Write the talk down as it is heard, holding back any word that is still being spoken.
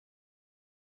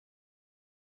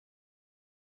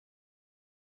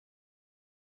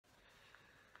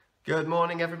Good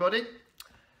morning, everybody.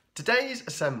 Today's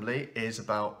assembly is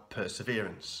about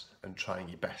perseverance and trying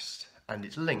your best, and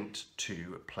it's linked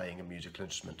to playing a musical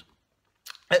instrument.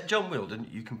 At John Wheeldon,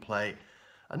 you can play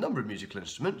a number of musical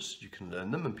instruments. You can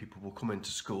learn them, and people will come into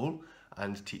school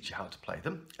and teach you how to play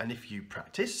them. And if you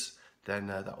practice, then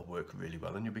that will work really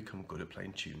well, and you'll become good at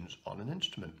playing tunes on an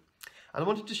instrument. And I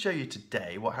wanted to show you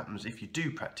today what happens if you do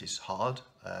practice hard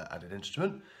at an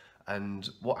instrument, and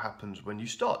what happens when you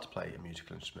start to play a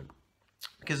musical instrument.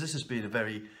 Because this has been a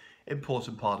very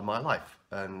important part of my life,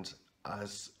 and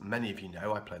as many of you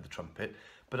know, I play the trumpet,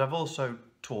 but I've also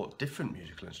taught different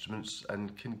musical instruments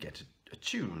and can get a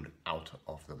tune out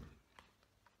of them,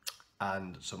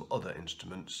 and some other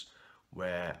instruments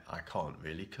where I can't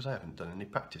really because I haven't done any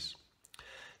practice.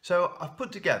 So I've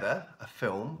put together a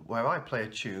film where I play a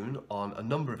tune on a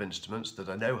number of instruments that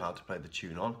I know how to play the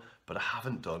tune on, but I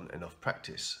haven't done enough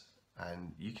practice.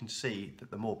 And you can see that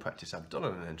the more practice I've done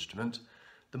on an instrument,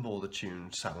 the more the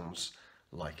tune sounds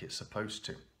like it's supposed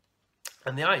to.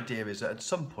 And the idea is that at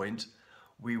some point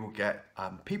we will get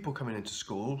people coming into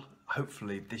school,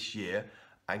 hopefully this year,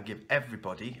 and give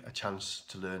everybody a chance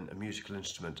to learn a musical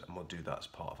instrument, and we'll do that as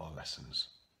part of our lessons.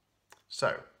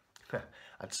 So,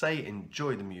 I'd say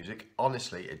enjoy the music.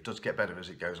 Honestly, it does get better as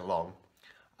it goes along,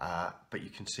 but you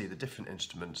can see the different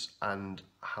instruments and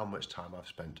how much time I've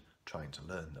spent trying to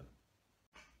learn them.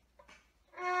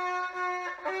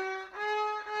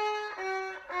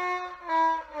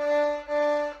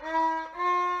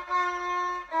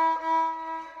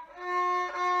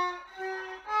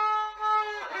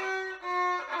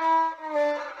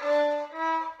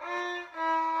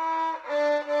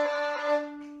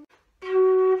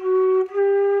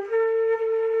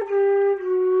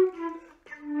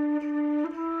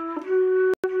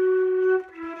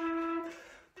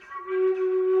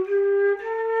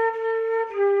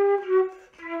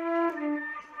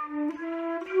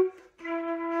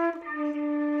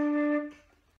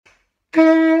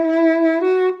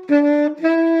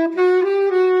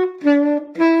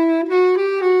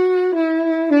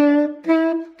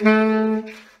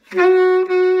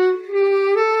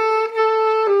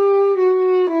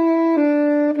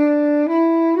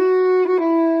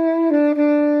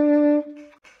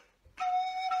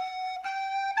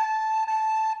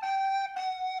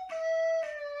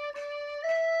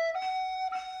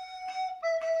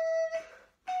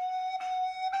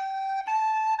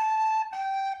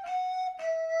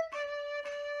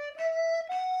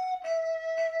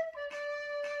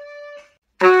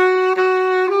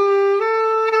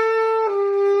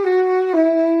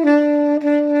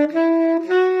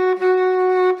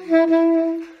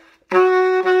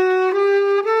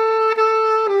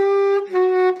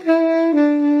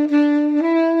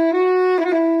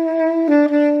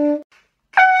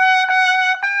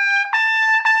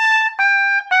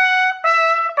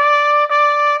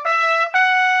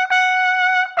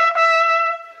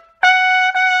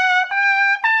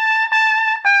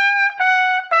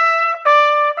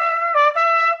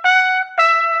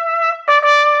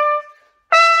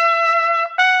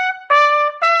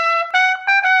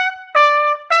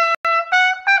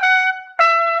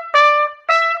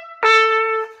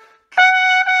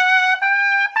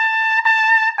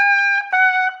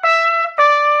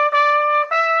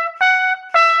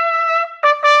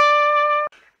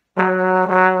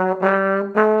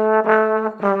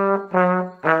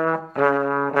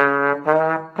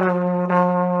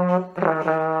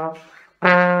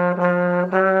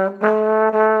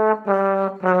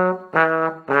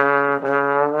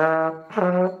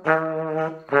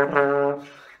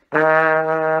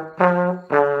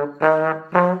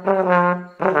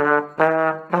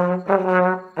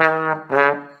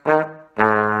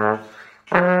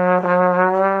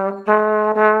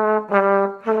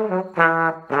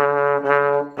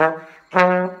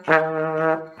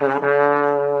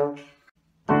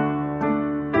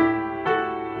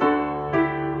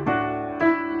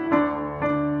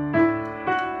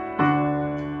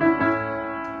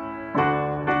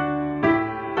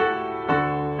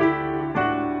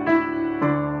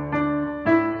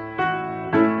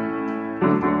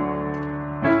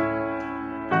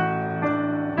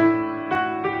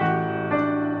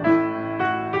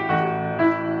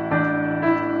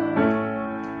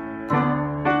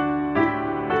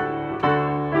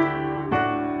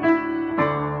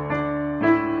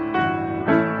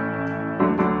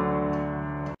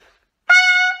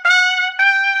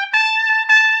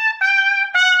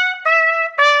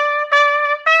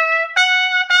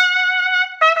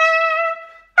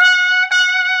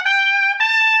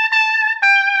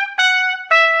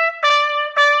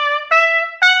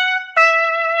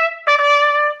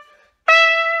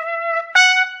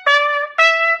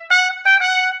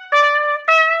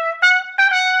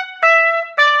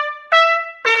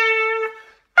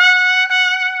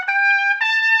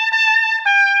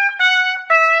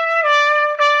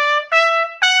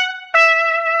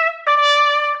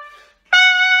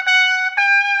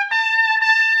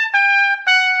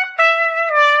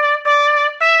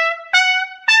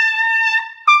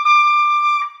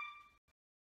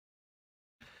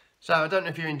 So I don't know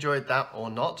if you enjoyed that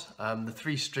or not. The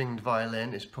three-stringed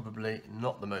violin is probably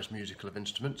not the most musical of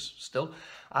instruments still.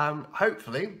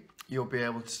 Hopefully you'll be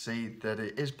able to see that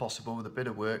it is possible with a bit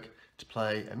of work to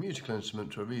play a musical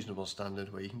instrument to a reasonable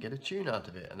standard where you can get a tune out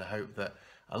of it, and I hope that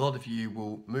a lot of you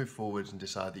will move forwards and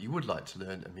decide that you would like to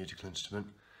learn a musical instrument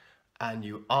and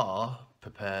you are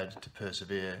prepared to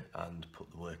persevere and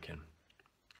put the work in.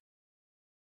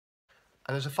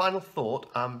 And as a final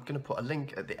thought, I'm going to put a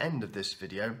link at the end of this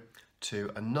video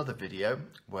to another video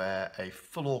where a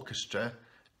full orchestra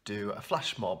do a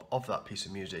flash mob of that piece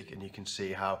of music, and you can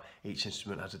see how each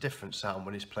instrument has a different sound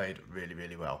when it's played really,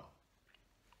 really well.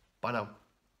 Bye now.